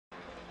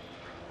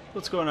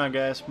What's going on,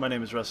 guys? My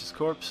name is Russ's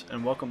Corpse,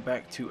 and welcome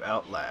back to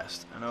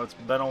Outlast. I know it's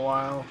been a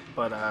while,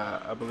 but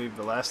I believe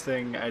the last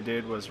thing I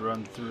did was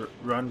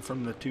run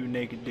from the two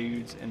naked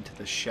dudes into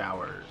the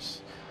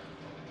showers.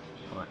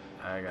 But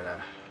I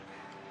gotta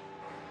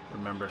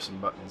remember some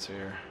buttons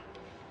here.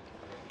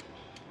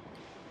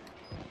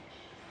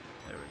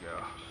 There we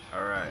go.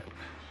 All right.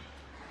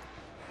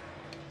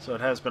 So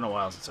it has been a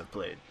while since I've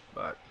played,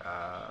 but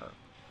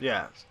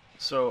yeah.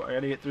 So I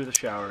gotta get through the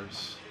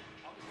showers.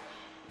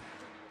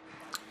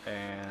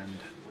 And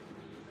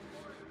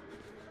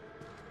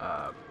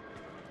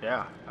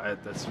yeah,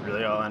 that's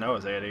really all I know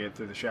is I gotta get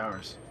through the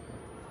showers.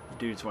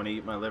 Dudes want to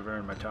eat my liver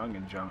and my tongue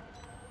and junk,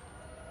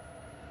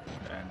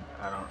 and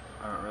I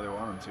don't really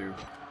want them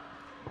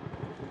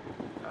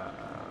to.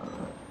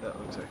 That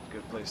looks like a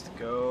good place to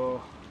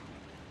go.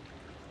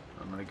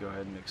 I'm gonna go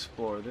ahead and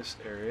explore this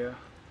area.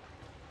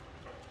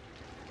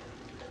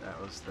 That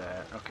was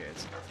that. Okay,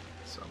 it's nothing,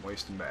 so I'm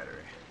wasting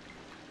battery.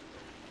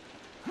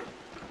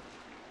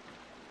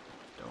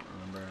 Don't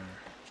remember.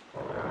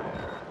 Oh,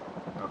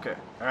 yeah. Okay,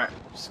 alright.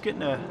 Just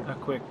getting a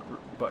quick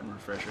button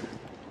refresher.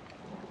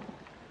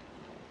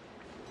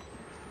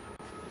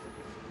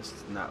 This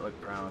does not look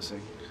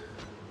promising.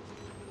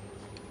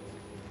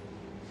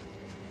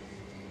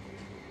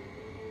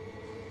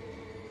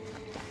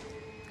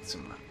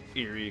 Some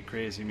eerie,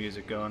 crazy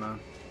music going on.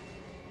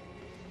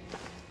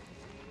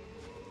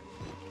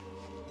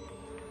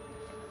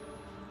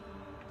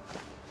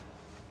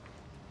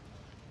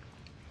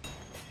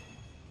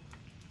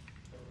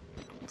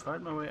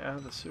 Find my way out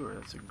of the sewer.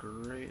 That's a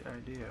great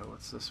idea.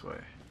 What's this way?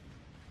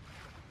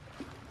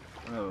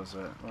 Where was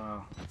it?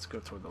 Well, let's go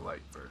toward the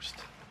light first.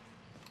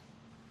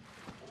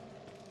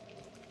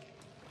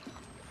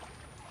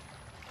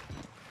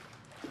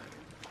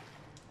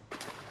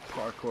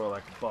 Parkour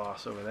like a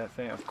boss over that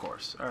thing, of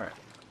course. Alright.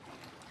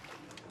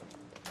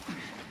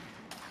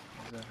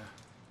 Is that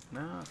a...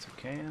 No, it's a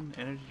can.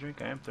 Energy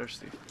drink. I am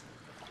thirsty.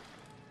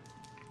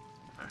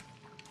 Alright.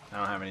 I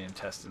don't have any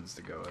intestines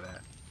to go with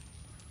that.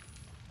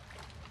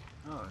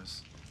 Oh,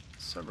 there's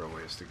several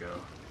ways to go.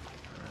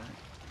 Alright.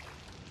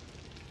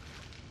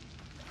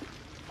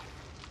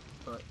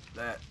 But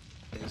that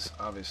is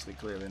obviously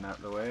clearly not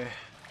the way.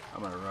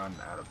 I'm gonna run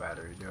out of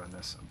battery doing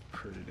this, I'm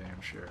pretty damn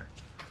sure.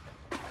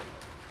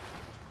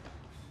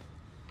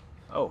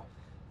 Oh.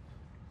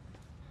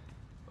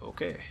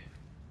 Okay.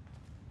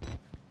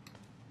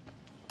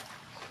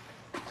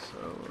 So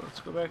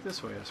let's go back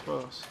this way, I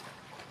suppose.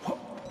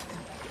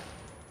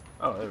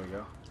 Oh, there we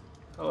go.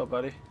 Hello,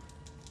 buddy.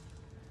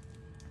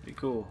 Be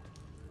cool.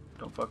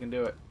 Don't fucking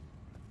do it.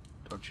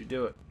 Don't you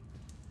do it.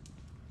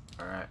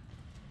 Alright.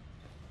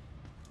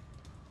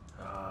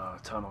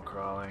 Tunnel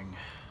crawling.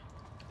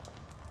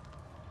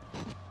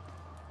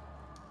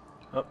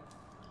 Oh.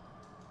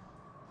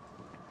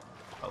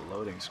 A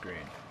loading screen.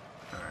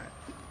 Alright.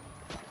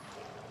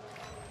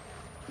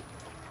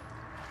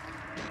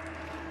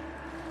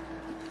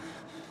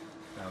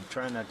 Now, I'm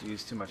trying not to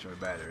use too much of a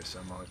battery, so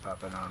I'm only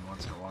popping on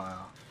once in a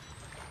while.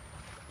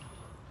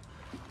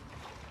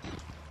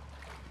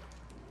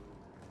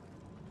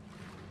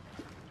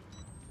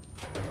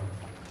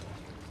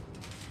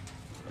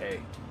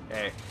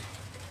 Hey,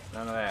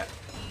 none of that.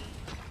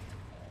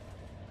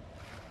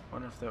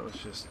 Wonder if that was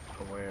just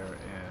aware.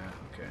 Yeah,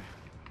 okay.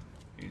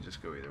 You can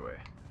just go either way.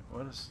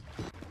 What is...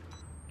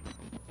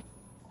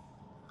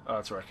 Oh,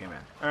 that's where I came in.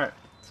 Alright,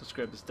 so let's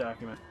grab this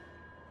document.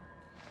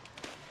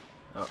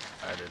 Oh,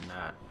 I did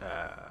not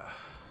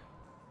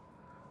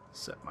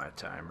set my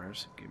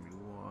timers. Give me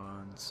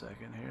 1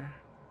 second here.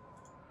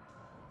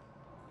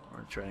 We're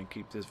going to try and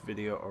keep this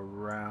video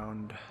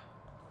around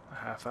a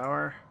half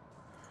hour.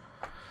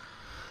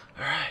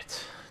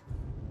 Alright.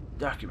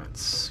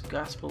 Documents.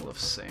 Gospel of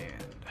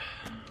Sand.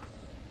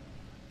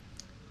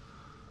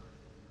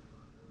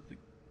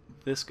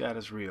 This God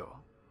is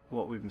real.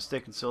 What we've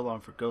mistaken so long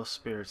for ghost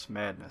spirits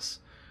madness.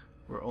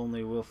 We're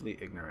only willfully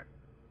ignorant.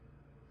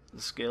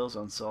 The scales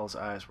on Saul's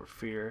eyes were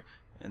fear,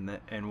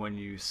 and when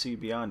you see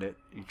beyond it,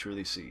 you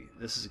truly see.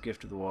 This is a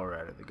gift of the Wall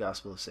Rider, the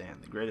Gospel of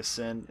Sand. The greatest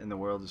sin in the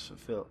world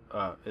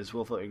is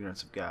willful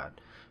ignorance of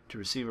God. To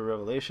receive a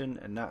revelation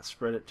and not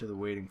spread it to the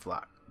waiting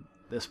flock.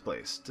 This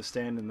place, to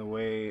stand in the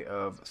way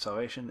of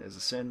salvation, is a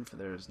sin, for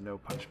there is no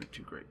punishment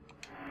too great.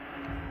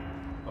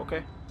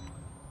 Okay.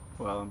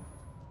 Well, I'm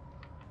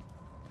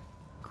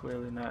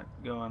clearly not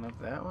going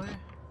up that way.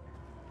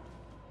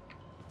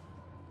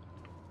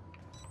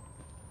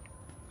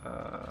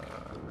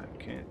 I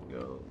can't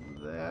go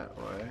that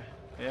way.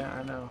 Yeah,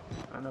 I know.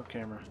 I know,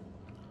 camera.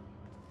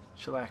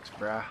 Chillax,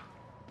 brah.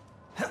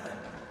 Can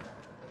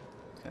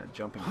I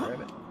jump and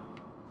grab it?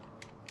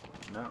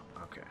 No?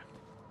 Okay.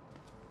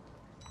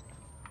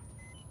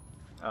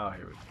 Oh,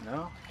 here we go.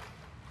 No?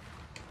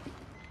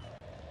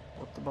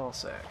 What the ball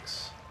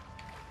sacks?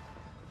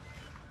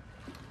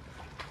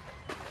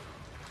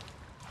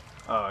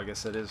 Oh, I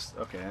guess that is...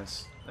 Okay,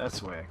 that's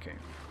the way I came.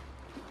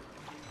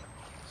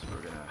 So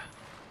we're gonna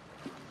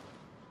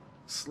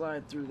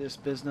slide through this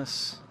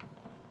business.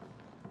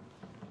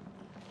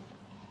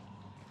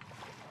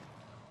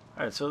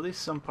 Alright, so at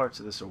least some parts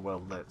of this are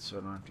well lit, so I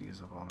don't have to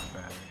use up all my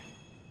battery.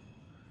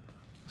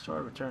 So I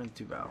return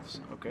 2 valves.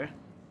 Okay.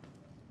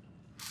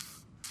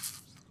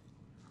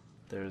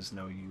 There's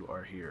no you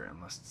are here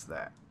unless it's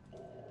that.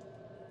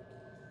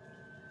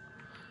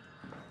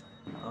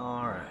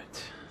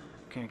 Alright.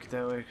 Can't get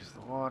that way because of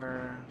the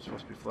water. I'm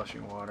supposed to be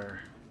flushing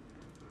water.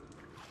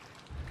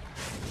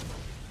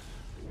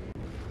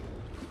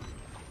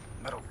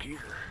 Metal Gear.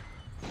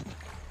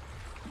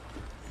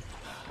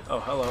 Oh,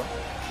 hello.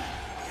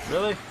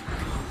 Really?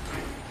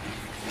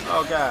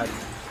 Oh god.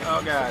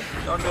 Oh god.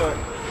 Don't do it.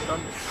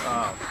 Don't.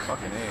 Oh,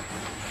 fucking A.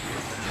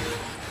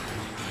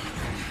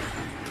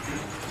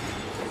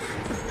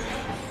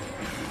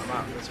 I'm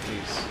out of this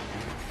piece.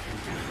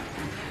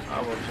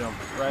 I will jump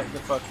right the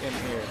fuck in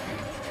here.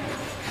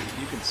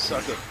 You can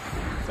suck it,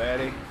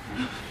 fatty.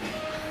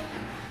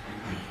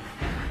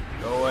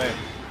 Go away.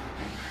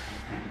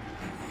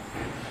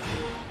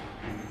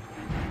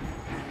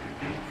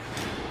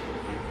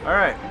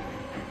 Alright.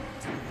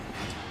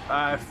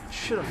 I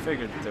should have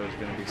figured that there was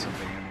going to be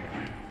something in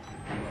here.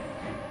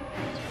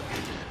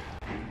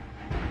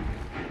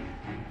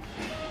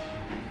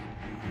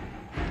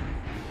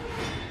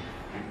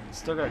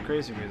 Still got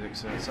crazy music,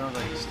 so it sounds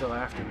like he's still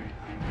after me.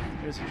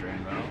 Here's a drain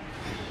valve.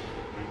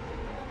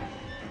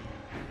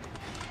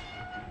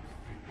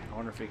 I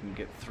wonder if he can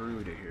get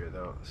through to here,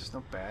 though. There's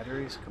no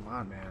batteries? Come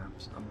on, man.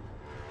 I'm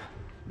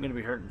going to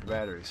be hurting for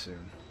batteries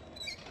soon.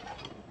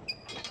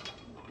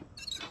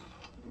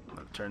 I'm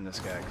going to turn this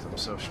guy because I'm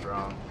so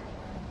strong.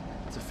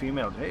 It's a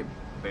female. Hey,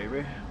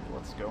 baby.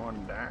 What's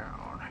going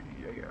down?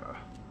 Yeah.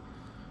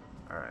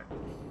 Alright.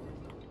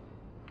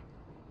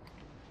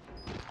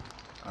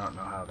 I don't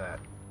know how that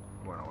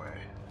went away.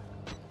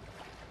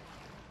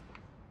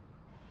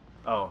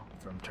 Oh,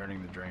 from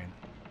turning the drain.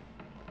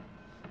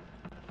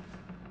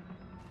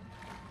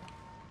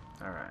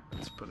 Alright,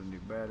 let's put a new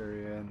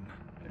battery in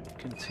and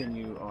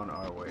continue on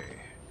our way.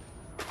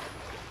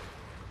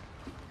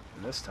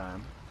 And this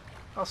time,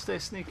 I'll stay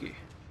sneaky.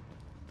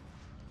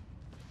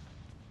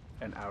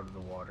 And out of the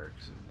water,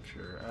 because I'm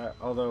sure.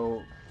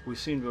 Although, we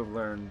seem to have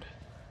learned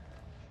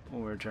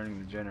when we were turning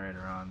the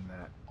generator on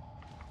that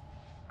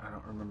I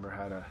don't remember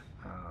how to.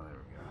 Oh, there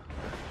we go.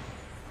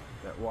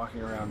 That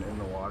walking around in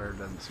the water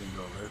doesn't seem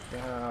to work.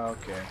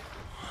 Okay.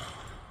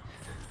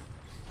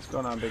 What's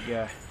going on, big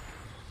guy?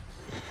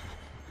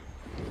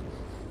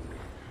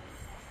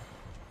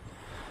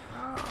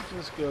 I'll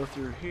just go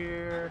through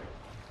here.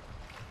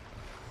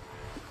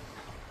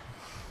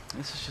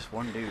 This is just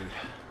one dude,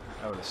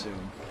 I would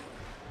assume.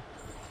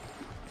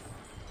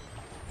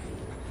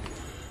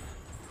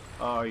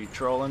 Oh, are you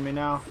trolling me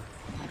now?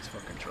 He's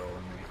fucking trolling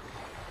me.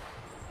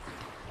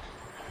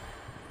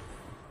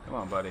 Come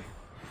on, buddy.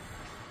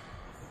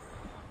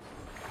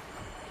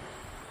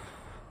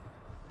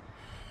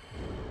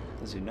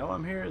 Does he know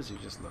I'm here, or is he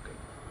just looking?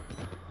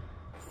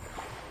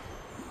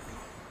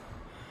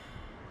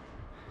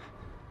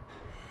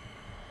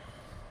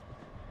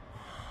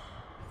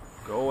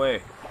 Go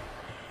away.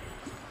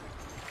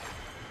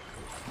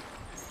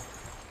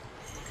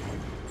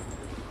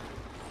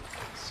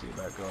 Let's see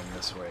about going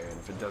this way, and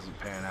if it doesn't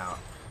pan out,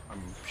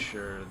 I'm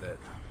sure that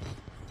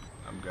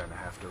I'm gonna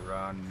have to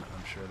run.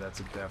 I'm sure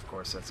that's a death. Of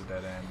course, that's a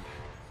dead end.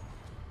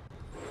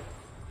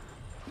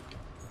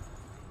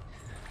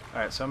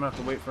 Alright, so I'm gonna have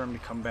to wait for him to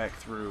come back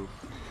through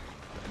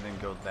and then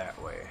go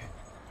that way.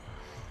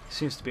 He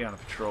seems to be on a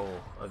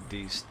patrol of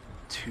these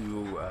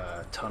two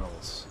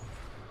tunnels.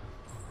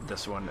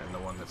 This one and the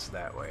one that's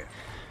that way.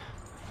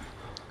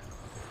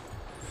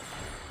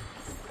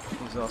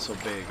 He's also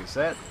big. Is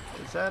that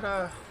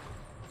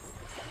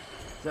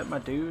my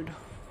dude?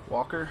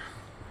 Walker?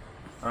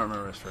 I don't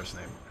remember his first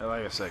name.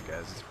 Like I said,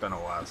 guys, it's been a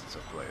while since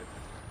I've played.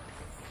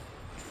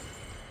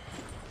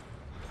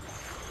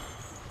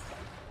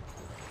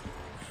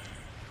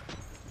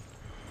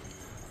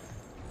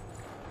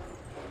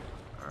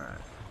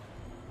 Alright.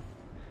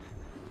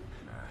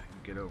 Now I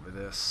can get over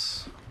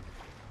this.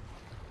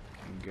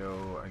 And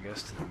go, I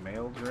guess, to the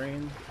mail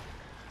drain.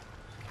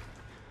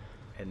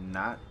 And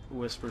not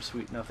whisper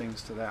sweet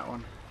nothings to that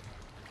one.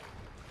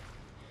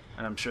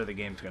 And I'm sure the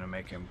game's going to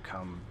make him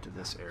come to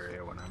this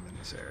area when I'm in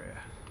this area.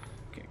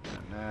 Can't get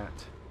on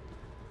that.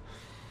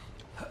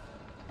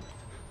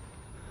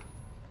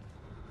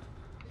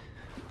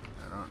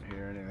 I don't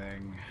hear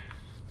anything.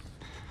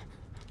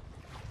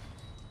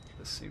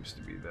 This seems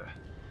to be the...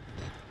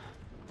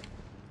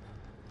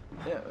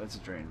 Yeah, that's a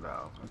drain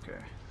valve.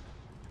 Okay.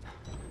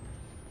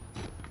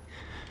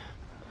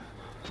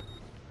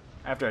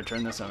 After I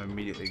turn this, I'm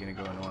immediately going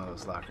to go into one of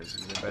those lockers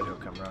because I bet he'll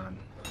come running.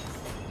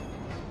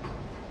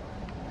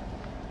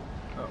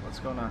 Oh, what's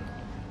going on?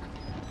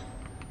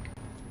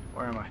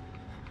 Where am I?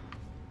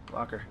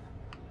 Locker.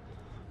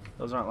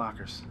 Those aren't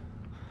lockers.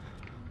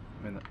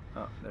 I'm in the...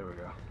 Oh, there we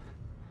go.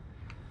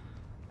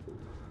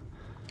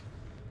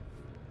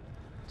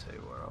 Tell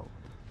you what, I'll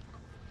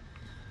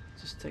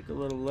just take a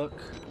little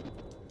look.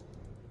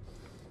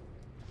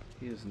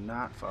 He is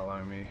not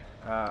following me.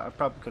 I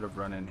probably could have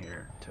run in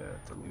here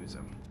to lose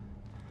him.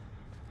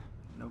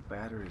 No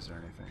batteries or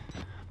anything.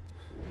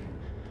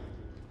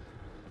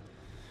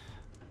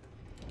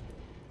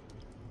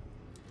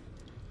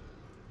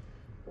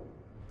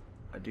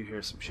 do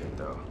hear some shit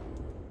though.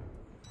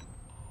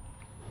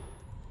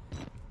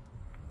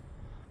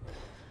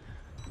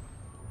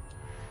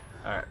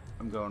 Alright,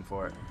 I'm going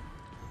for it.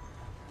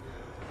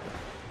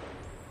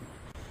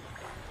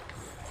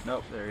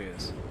 Nope, there he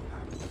is.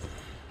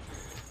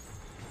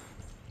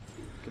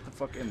 Get the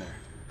fuck in there.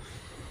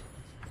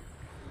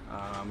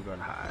 I'm going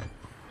to hide.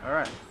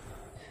 Alright.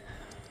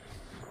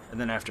 And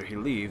then after he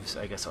leaves,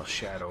 I guess I'll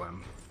shadow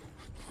him.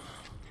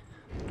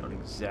 Don't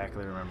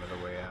exactly remember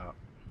the way out.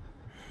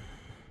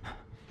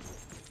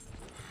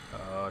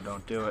 Oh,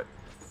 don't do it.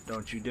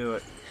 Don't you do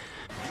it.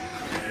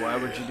 Why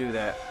would you do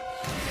that?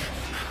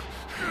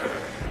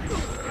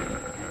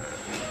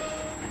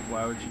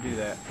 Why would you do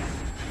that?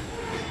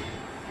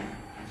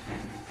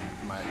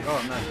 Oh,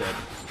 I'm not dead.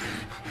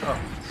 Oh,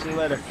 see you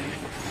later,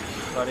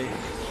 buddy.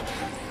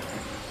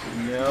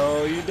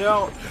 No, you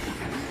don't.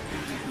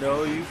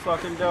 No, you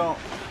fucking don't.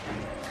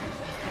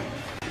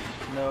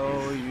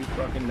 No, you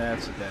fucking...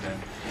 That's a dead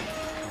end.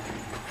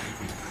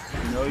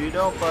 No, you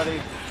don't,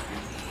 buddy.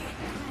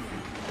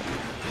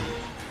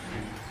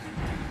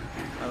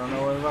 I don't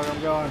know where the fuck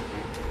I'm going.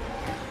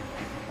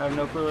 I have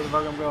no clue where the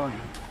fuck I'm going.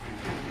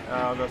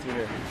 I'll go through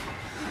here.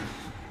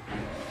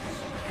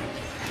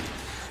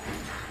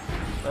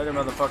 Later,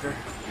 motherfucker.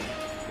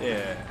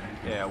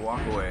 Yeah,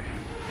 walk away.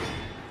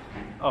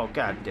 Oh,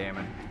 god damn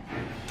it.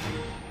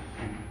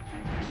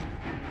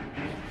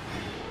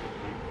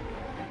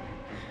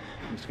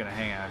 I'm just gonna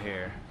hang out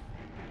here.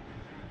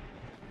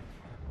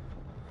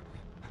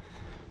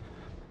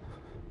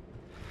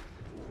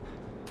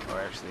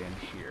 Or actually in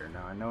here.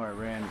 Now, I know I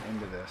ran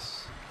into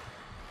this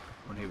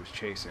when he was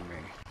chasing me.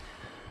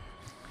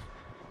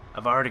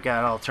 I've already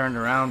got all turned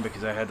around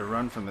because I had to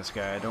run from this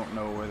guy. I don't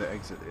know where the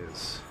exit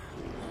is.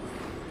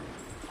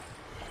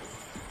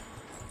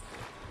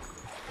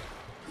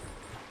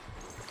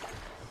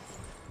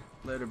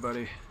 Later,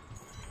 buddy.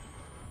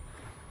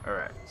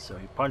 Alright, so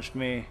he punched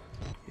me.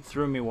 He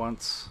threw me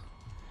once.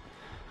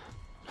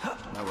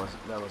 That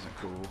wasn't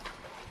cool.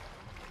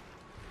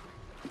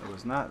 It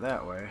was not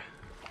that way.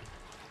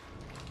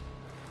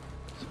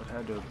 So it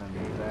had to have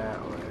been that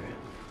way.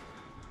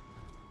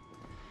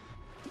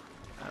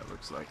 That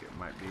looks like it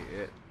might be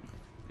it.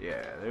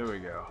 Yeah, there we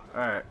go.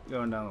 Alright,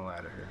 going down the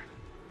ladder here.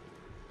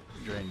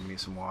 Draining me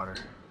some water.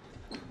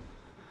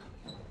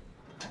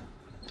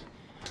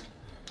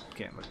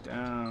 Can't look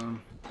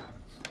down.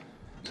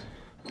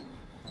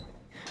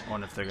 I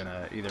wonder if they're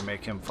gonna either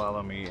make him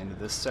follow me into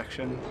this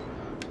section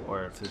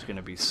or if there's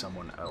gonna be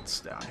someone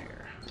else down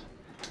here.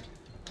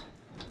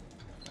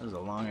 That was a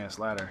long ass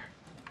ladder.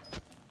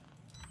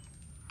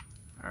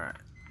 Alright,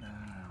 there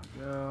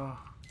we go.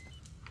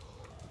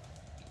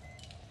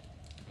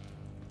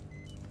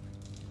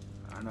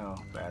 I know,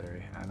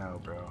 battery. I know,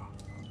 bro.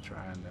 I'm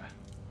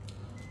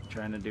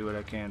trying to do what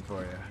I can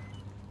for you.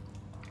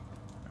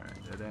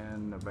 Alright, dead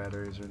end, no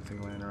batteries or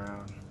anything laying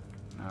around.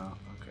 No,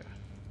 okay.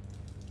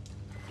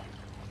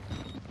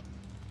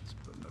 Let's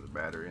put another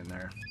battery in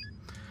there.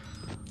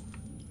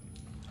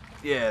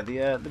 Yeah,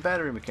 the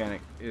battery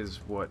mechanic is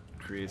what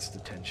creates the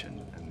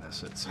tension in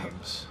this, it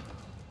seems.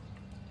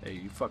 Hey,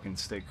 you fucking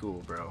stay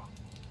cool, bro.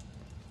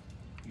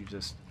 You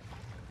just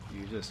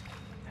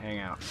hang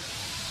out.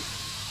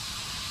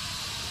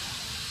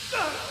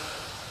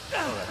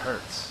 Oh, that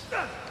hurts.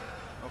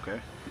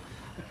 Okay.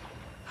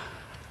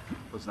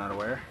 Was not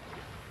aware.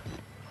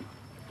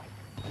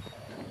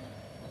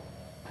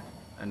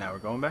 And now we're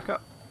going back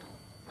up.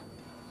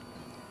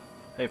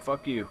 Hey,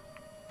 fuck you.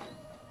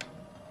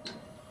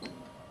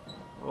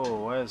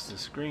 Oh, why is the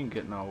screen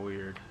getting all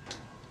weird?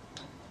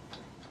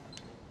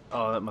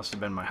 Oh, that must have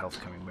been my health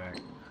coming back.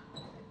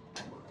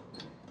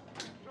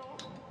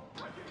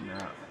 No.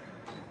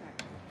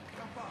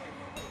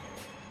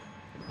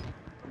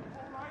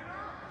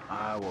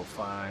 I will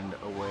find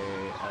a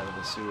way out of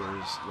the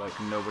sewers like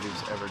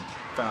nobody's ever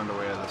found a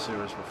way out of the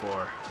sewers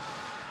before.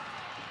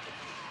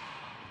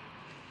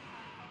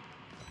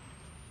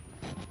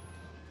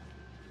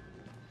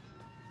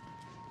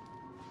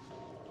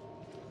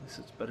 At least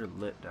it's better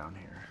lit down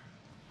here.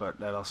 But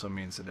that also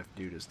means that if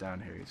dude is down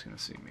here, he's gonna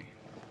see me.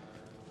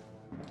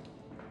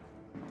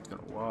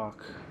 Gonna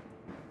walk.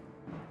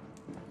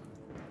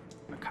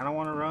 I kinda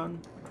wanna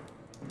run,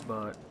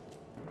 but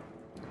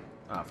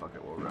ah, fuck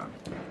it, we'll run.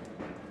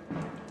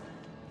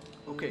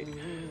 Okay.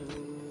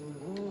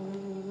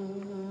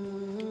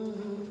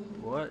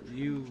 What?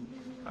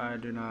 I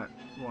do not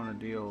want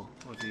to deal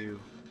with you.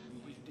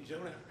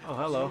 Oh,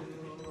 hello.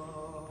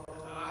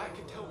 I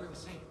can tell we're the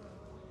same.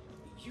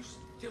 You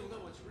still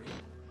know it's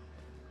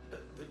real.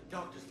 The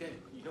doctor's dead.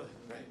 You know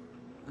that, right?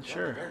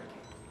 Sure.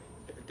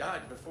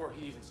 Died before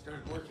he even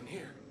started working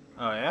here.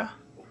 Oh, yeah?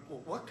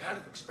 Well, what kind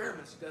of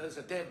experiments does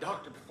a dead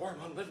doctor perform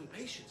on living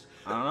patients?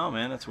 I don't know,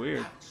 man. That's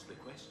weird. That's the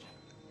question.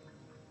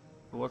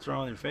 But what's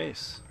wrong with your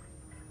face?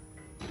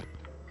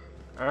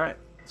 Alright,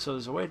 so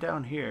there's a way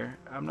down here.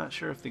 I'm not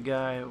sure if the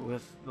guy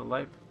with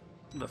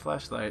the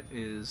flashlight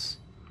is...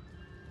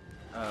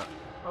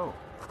 oh.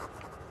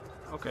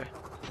 Okay.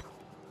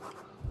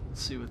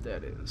 Let's see what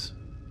that is.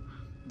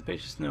 The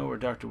patients know where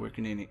Dr.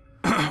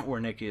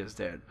 Wernicke is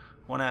dead.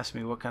 One asked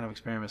me, what kind of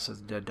experiments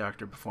does the dead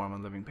doctor perform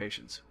on living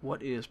patients?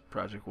 What is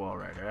Project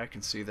Wallrider? I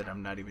can see that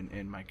I'm not even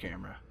in my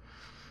camera.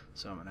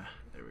 So I'm gonna...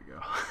 There we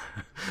go.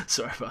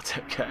 Sorry about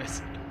that,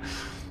 guys.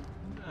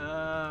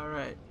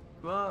 Alright.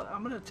 Well,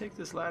 I'm gonna take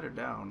this ladder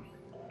down.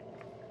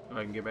 If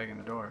I can get back in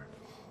the door.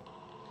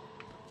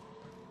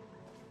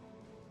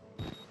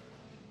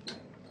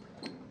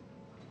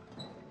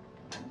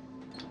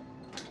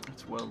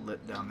 It's well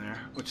lit down there,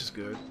 which is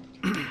good.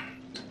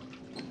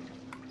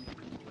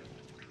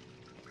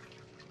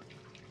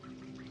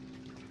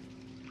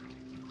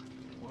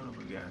 What have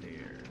we got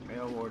here?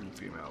 Male ward and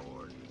female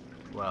ward.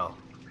 Well,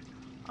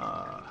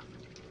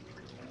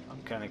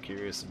 I'm kind of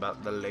curious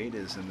about the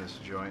ladies in this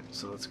joint,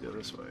 so let's go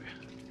this way.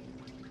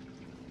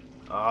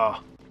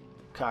 Oh,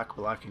 cock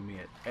blocking me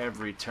at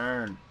every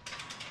turn.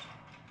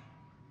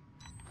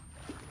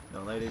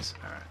 No ladies?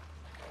 Alright.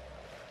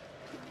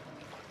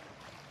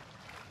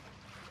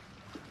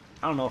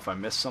 I don't know if I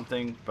missed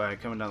something by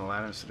coming down the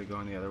ladder instead of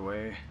going the other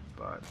way,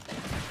 but...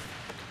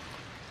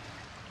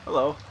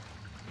 Hello.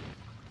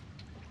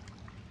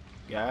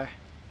 Guy.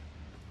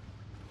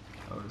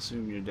 I would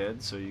assume you're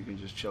dead, so you can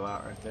just chill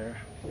out right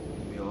there.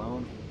 Leave me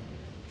alone.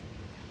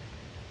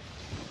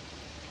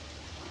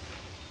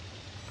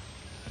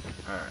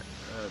 Alright,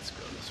 let's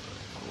go this way.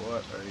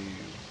 What are you?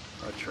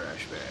 A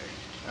trash bag.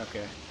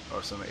 Okay.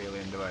 Or some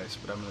alien device,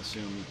 but I'm gonna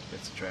assume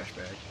it's a trash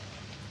bag.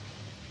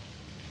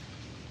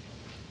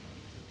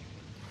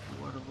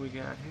 What have we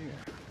got here?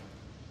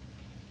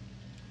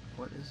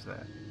 What is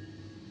that?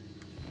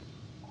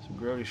 Some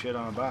grody shit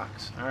on a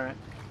box. Alright.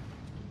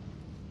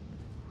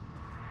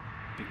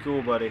 Be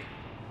cool, buddy.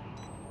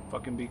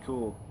 Fucking be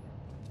cool.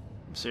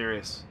 I'm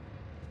serious.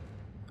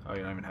 Oh,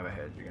 you don't even have a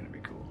head. You're gonna be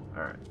cool.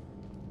 Alright.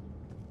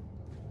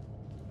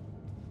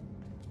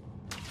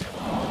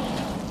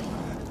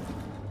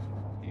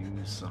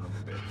 You son of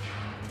a bitch.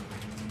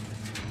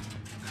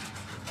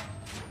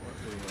 What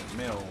do we have?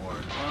 Mail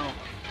ward. Well,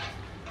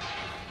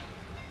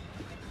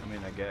 I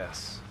mean, I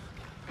guess.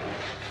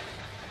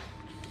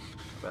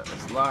 But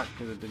it's locked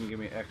because it didn't give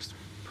me X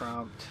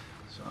prompt.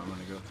 So I'm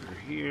gonna go through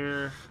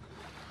here.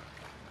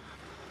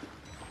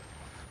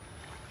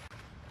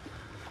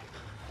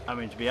 I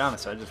mean, to be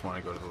honest, I just want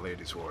to go to the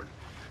ladies' ward.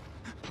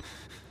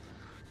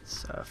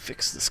 Let's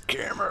fix this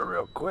camera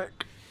real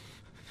quick.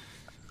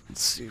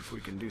 Let's see if we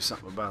can do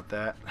something about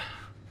that.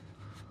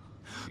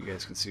 You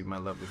guys can see my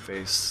lovely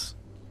face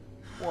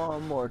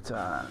one more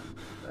time.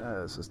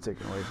 This is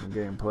taken away from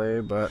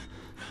gameplay, but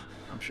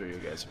I'm sure you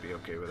guys will be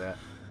okay with that.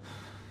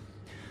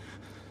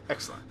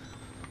 Excellent.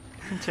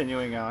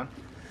 Continuing on.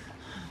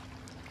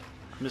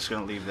 I'm just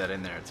going to leave that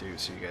in there too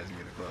so you guys can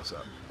get a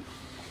close-up.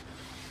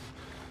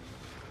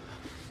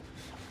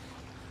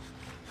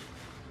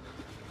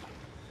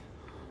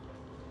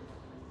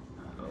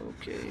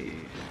 Okay,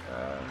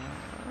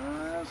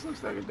 this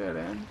looks like a dead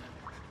end.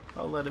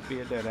 I'll let it be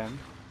a dead end,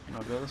 and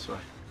I'll go this way.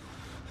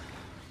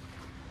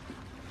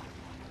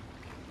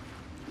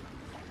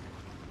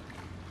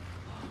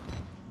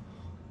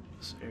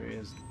 This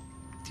area is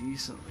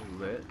decently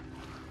lit.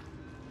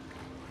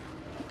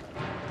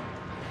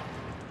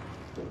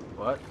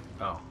 What?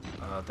 Oh,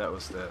 I thought that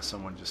was the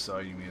someone just saw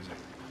you music.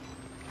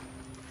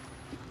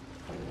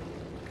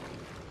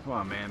 Come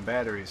on, man,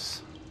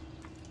 batteries.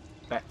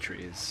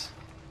 Batteries.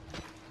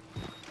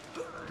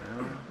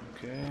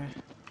 Okay.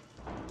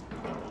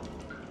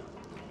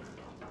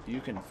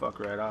 You can fuck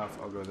right off.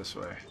 I'll go this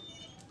way.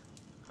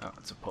 Oh,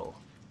 it's a pull.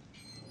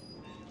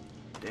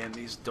 Damn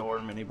these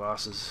door mini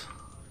bosses.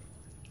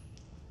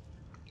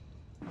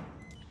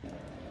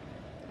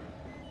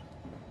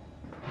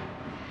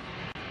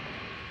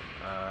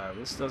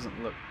 This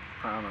doesn't look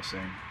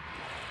promising.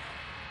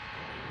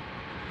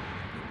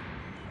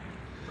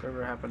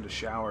 Whatever happened to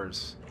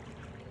showers?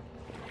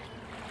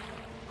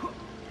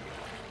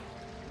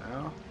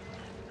 No?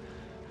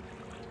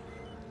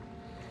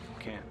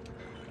 Can't.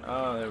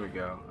 Oh, there we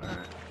go.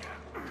 Alright.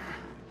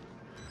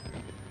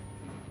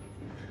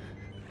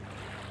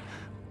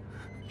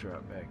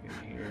 Drop back in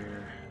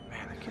here.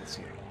 Man, I can't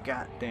see a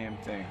goddamn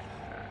thing.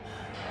 Right.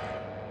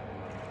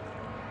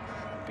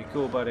 Be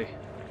cool, buddy.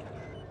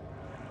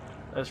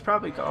 There's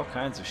probably all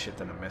kinds of shit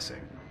that I'm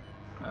missing.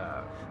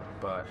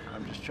 But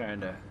I'm just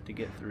trying to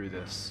get through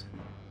this.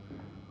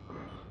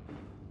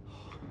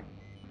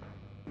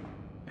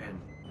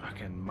 And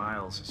fucking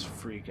Miles is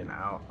freaking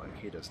out. Like,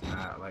 he does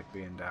not like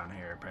being down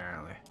here,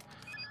 apparently.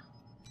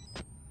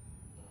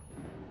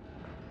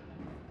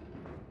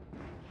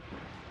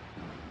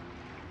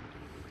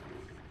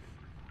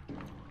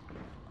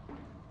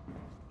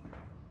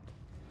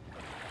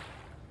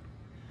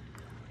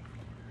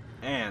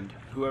 And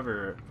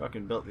whoever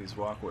fucking built these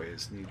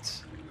walkways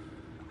needs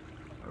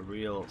a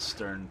real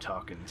stern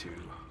talking to.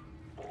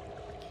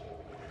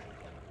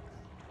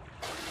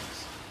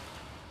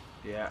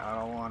 Yeah, I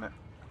don't want it.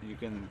 You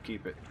can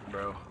keep it,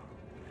 bro.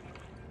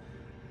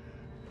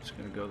 Just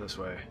gonna go this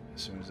way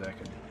as soon as I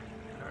can.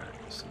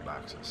 Alright, some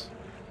boxes.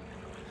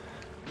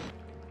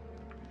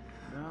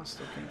 No,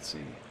 still can't see.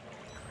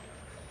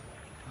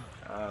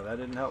 That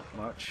didn't help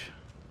much.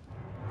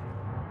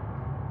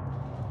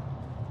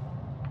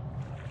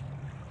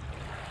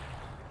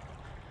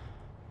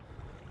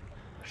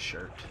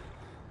 shirt.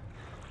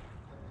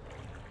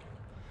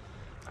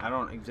 I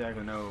don't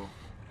exactly know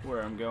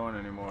where I'm going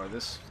anymore.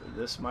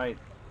 This might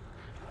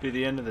be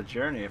the end of the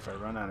journey if I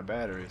run out of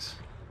batteries.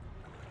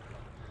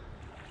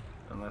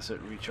 Unless it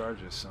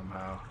recharges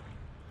somehow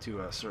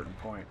to a certain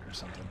point or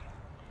something.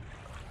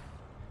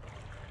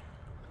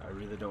 I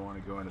really don't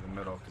want to go into the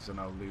middle because then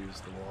I'll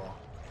lose the wall.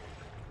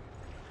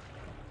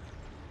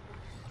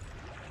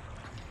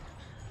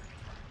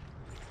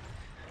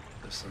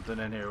 There's something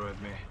in here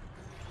with me.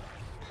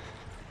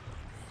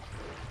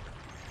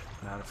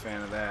 Not a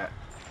fan of that.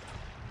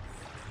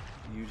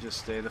 You just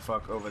stay the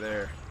fuck over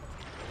there.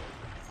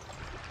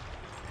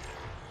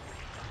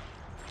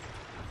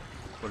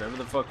 Whatever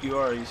the fuck you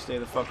are, you stay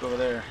the fuck over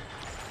there.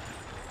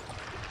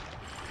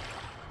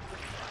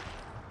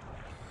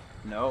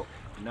 Nope.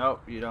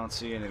 Nope, you don't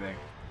see anything.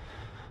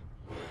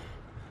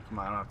 Come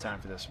on, I don't have time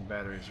for this. My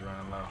batteries are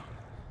running low.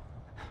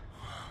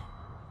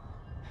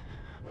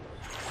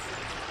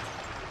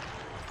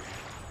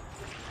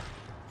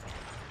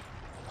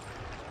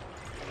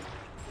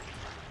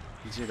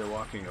 He's either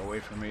walking away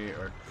from me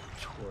or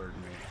toward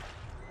me.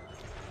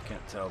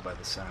 Can't tell by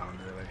the sound,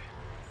 really.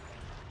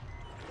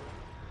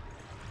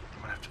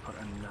 I'm gonna have to put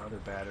another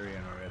battery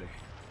in already.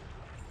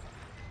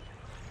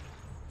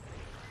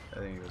 I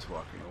think he was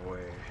walking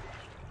away.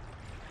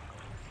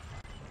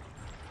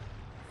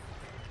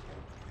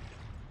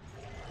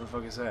 What the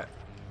fuck is that?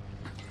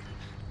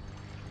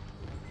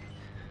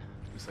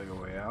 Looks like a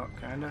way out,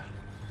 kinda.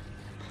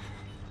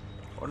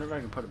 I wonder if I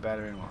can put a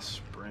battery in while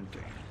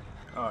sprinting.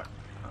 Oh,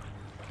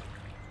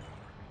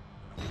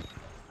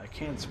 I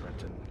can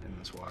sprint in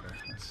this water.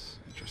 That's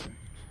interesting.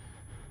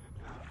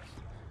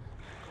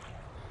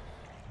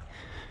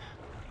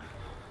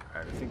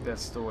 Alright, I think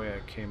that's the way I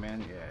came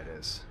in. Yeah, it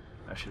is.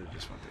 I should have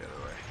just went the other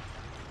way.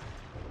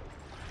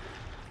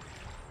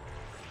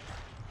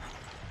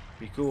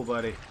 Be cool,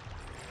 buddy.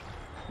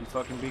 You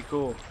fucking be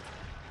cool.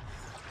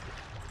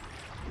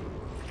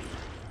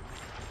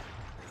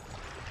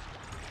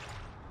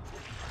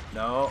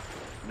 No,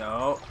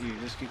 no, you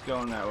just keep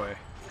going that way.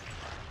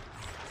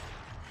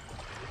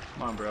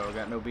 Come on, bro, I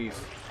got no beef.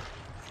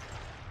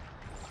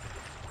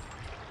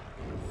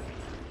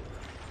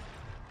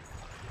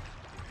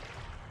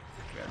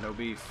 Got no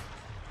beef.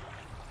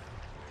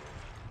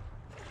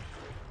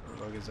 What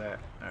the fuck is that?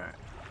 Alright.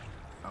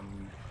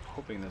 I'm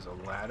hoping there's a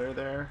ladder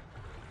there,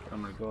 but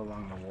I'm gonna go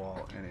along the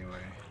wall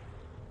anyway.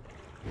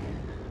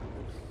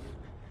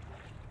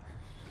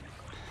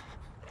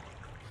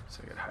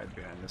 So I could hide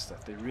behind this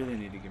stuff. They really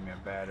need to give me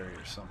a battery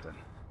or something.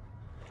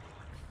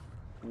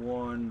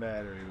 One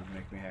battery would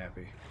make me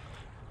happy.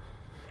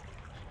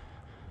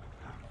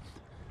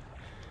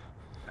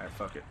 Alright,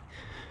 fuck it.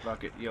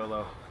 Fuck it,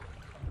 YOLO.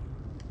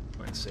 I'm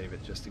going to save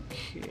it just in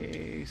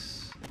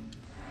case.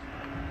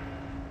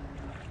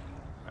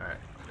 Alright,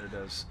 there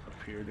does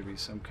appear to be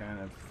some kind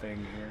of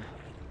thing here.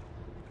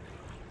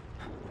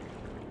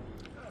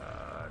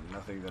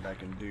 Nothing that I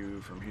can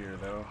do from here,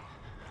 though.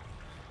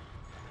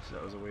 So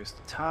that was a waste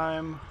of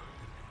time.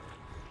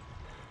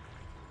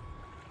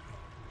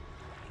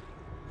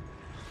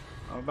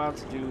 I'm about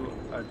to do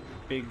a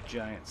big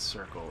giant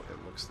circle,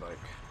 it looks like.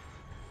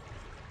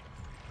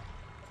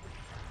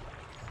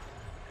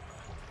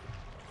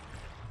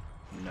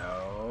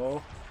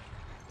 No.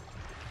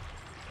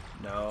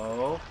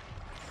 No.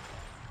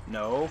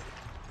 No.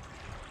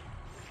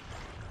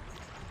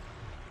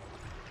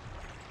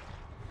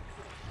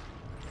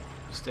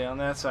 Stay on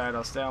that side,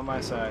 I'll stay on my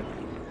side.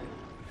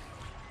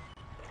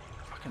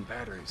 Fucking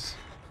batteries.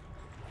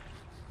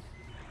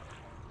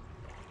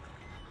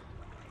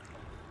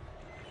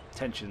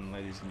 Attention,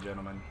 ladies and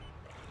gentlemen.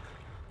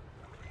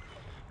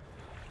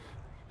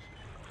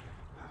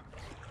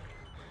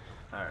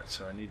 Alright,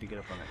 so I need to get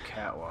up on the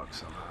catwalk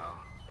somehow.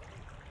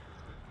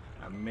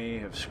 I may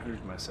have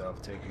screwed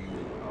myself taking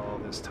all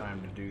this time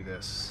to do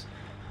this.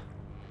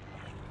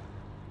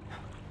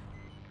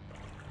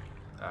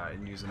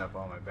 And using up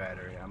all my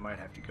battery. I might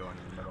have to go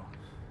into the middle.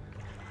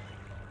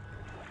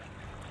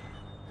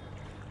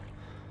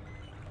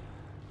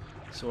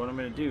 So what I'm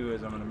going to do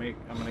is I'm going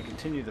to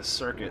continue the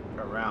circuit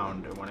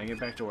around, and when I get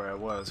back to where I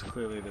was,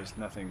 clearly there's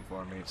nothing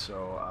for me,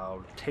 so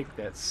I'll take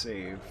that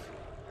save.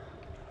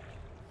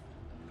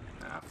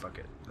 Nah, fuck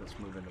it. Let's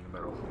move into the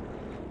middle.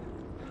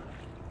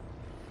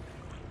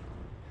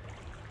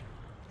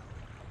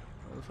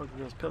 Where the fuck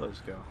did those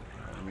pillars go?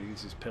 Alright, I'm going to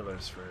use these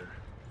pillars for...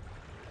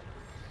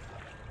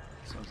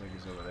 Sounds like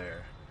he's over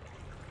there.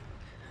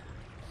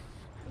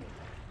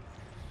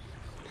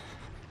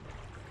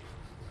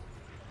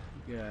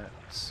 You got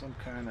some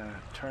kind of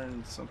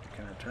turn, something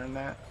kind of turn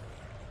that.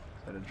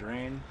 Is that a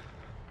drain?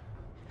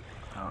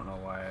 I don't know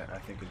why I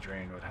think a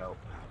drain would help.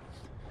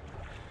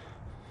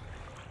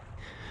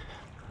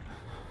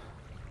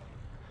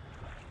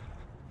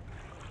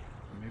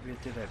 Maybe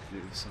it did have to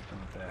do something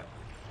with that.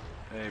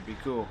 Hey, be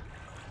cool.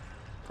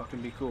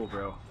 Fucking be cool,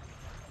 bro.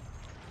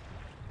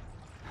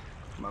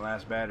 My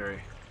last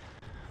battery.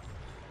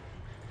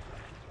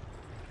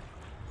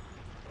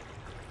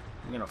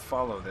 I'm gonna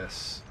follow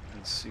this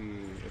and see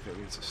if it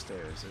leads to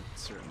stairs. It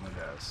certainly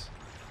does.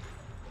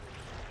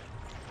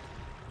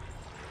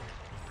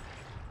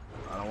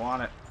 don't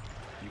want it.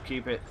 You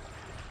keep it.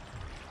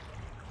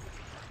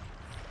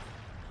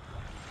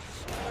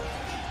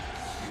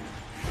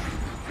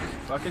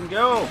 Fucking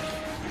go!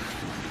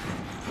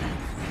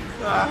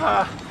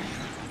 Ah!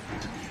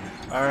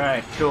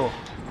 Alright, cool.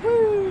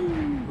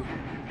 Woo!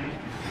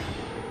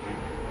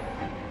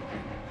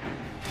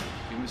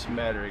 Give me some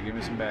battery, give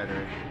me some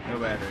battery. No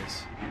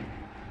batteries.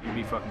 You'd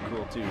be fucking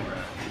cool too, bro.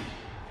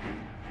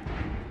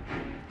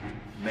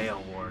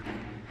 Mail ward.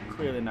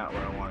 Clearly not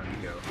where I wanted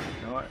to go.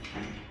 You know what?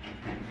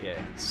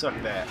 Yeah, suck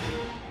that.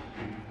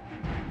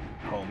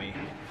 Homie.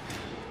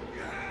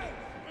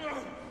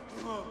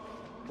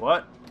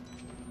 What?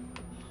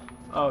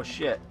 Oh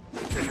shit.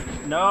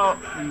 No,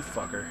 you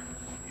fucker.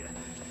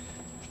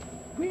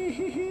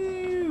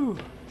 Wee-hee-hoo!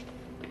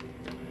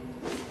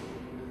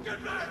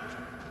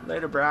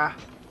 Later, brah.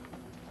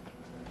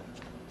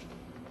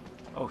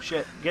 Oh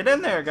shit. Get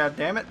in there,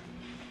 goddammit.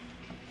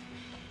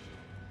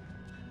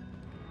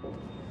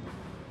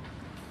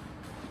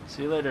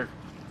 See you later,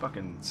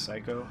 fucking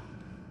psycho.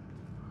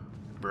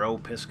 Bro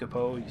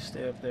Piscopo, you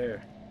stay up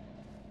there.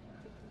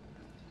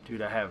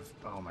 Dude, I have...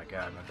 Oh my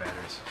god, my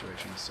battery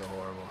situation is so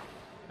horrible.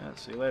 Yeah,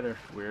 see you later,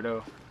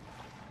 weirdo.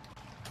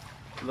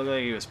 It looked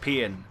like he was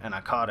peeing, and I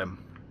caught him.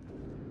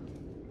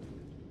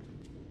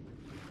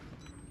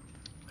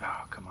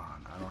 Oh, come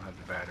on. I don't have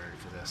the battery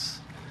for this.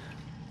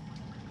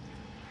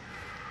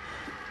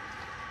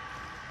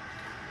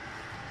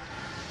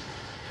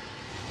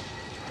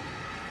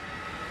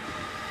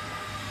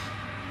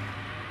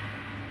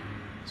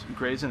 Some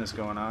craziness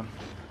going on.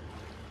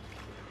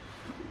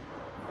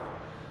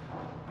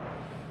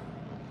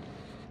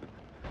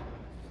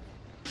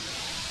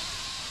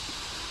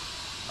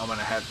 I'm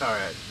gonna have...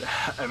 Alright,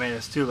 I mean,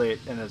 it's too late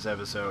in this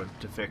episode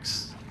to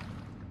fix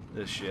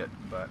this shit,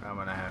 but I'm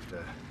gonna have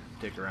to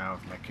dick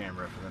around with my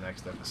camera for the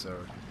next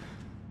episode.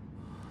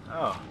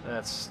 Oh,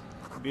 that's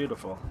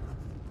beautiful.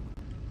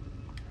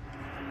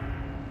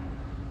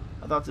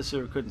 I thought this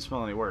sewer couldn't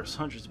smell any worse.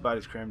 Hundreds of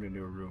bodies crammed into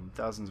a room,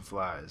 thousands of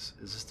flies.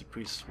 Is this the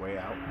priest's way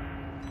out?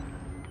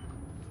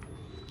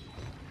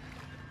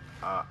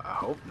 I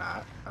hope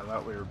not. I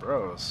thought we were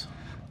bros.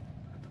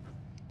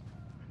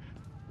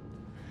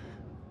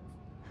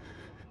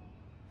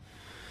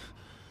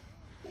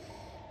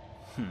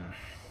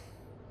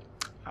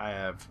 I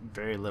have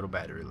very little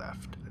battery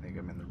left. I think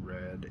I'm in the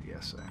red.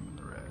 Yes, I am in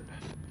the red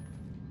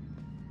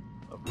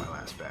of my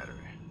last battery.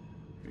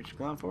 Reach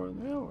ground forward in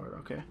the mail.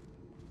 Okay.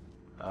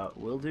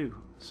 Will do,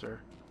 sir.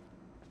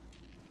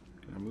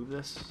 Can I move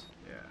this?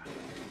 Yeah.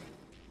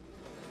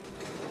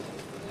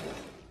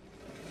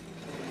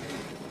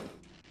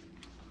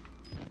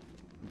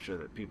 I'm sure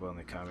that people in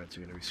the comments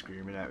are going to be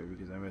screaming at me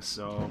because I missed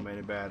so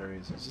many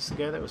batteries. Is this the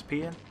guy that was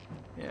peeing?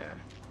 Yeah.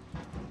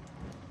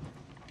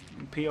 You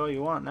can pee all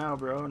you want now,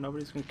 bro.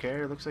 Nobody's going to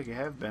care. It looks like you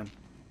have been.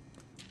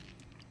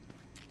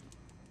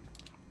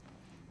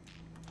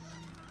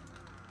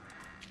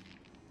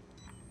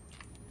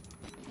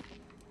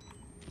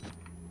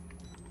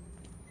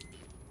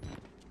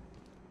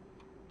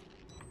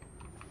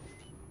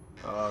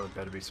 Oh, there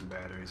better be some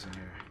batteries in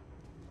here.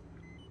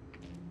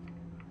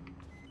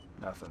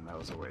 Nothing. That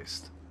was a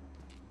waste.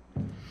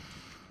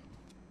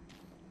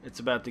 It's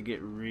about to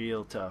get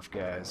real tough,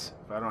 guys.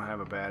 If I don't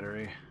have a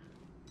battery...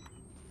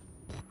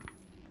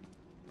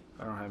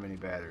 I don't have any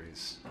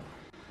batteries.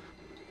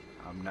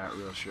 I'm not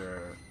real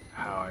sure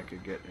how I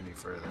could get any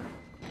further.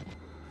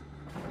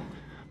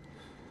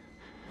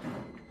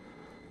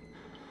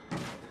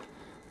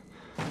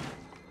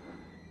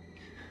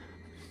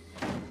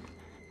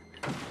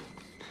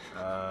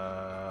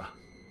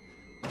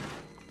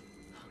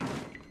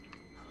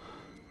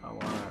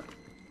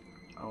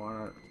 I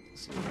wanna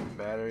see if the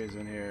batteries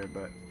in here,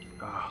 but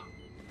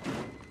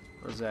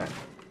where's that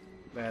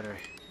battery?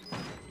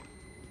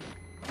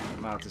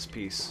 Mount this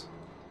piece.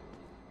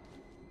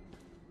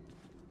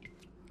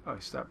 Oh,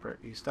 he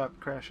stopped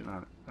crashing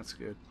on it. That's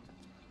good.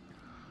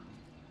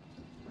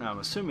 Now I'm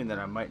assuming that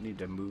I might need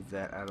to move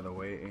that out of the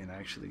way and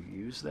actually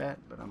use that,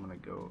 but I'm gonna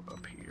go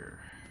up here.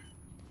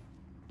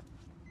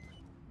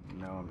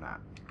 No, I'm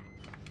not.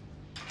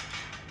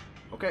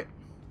 Okay.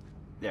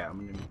 Yeah,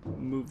 I'm gonna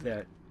move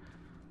that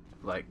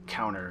like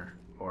counter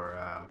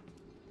or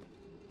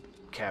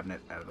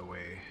cabinet out of the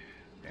way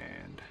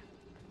and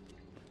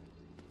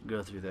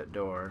go through that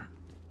door,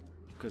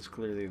 because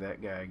clearly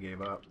that guy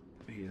gave up.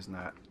 He is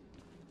not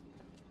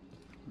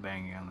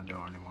banging on the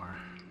door anymore.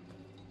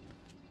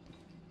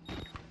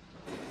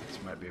 This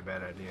might be a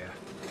bad idea.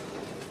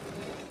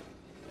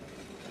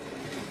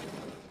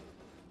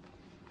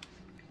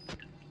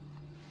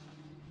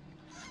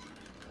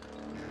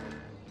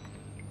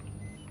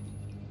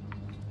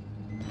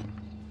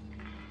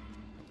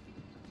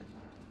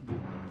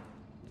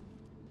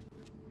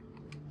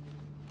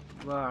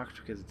 Locked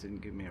because it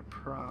didn't give me a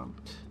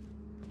prompt.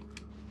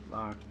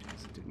 Locked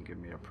because it didn't give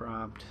me a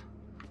prompt.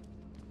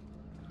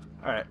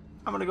 Alright,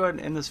 I'm gonna go ahead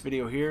and end this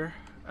video here.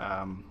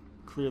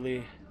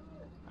 Clearly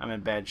I'm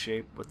in bad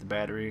shape with the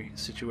battery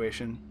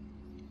situation.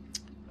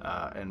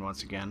 And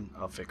once again,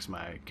 I'll fix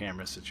my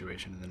camera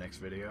situation in the next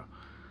video.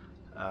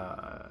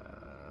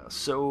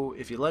 So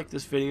if you like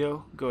this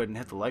video, go ahead and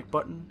hit the like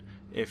button.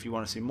 If you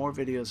want to see more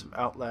videos of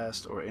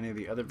Outlast or any of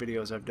the other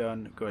videos I've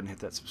done, go ahead and hit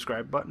that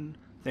subscribe button.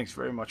 Thanks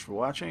very much for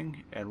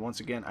watching, and once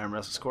again, I'm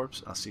Restless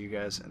Corpse. I'll see you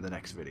guys in the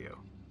next video.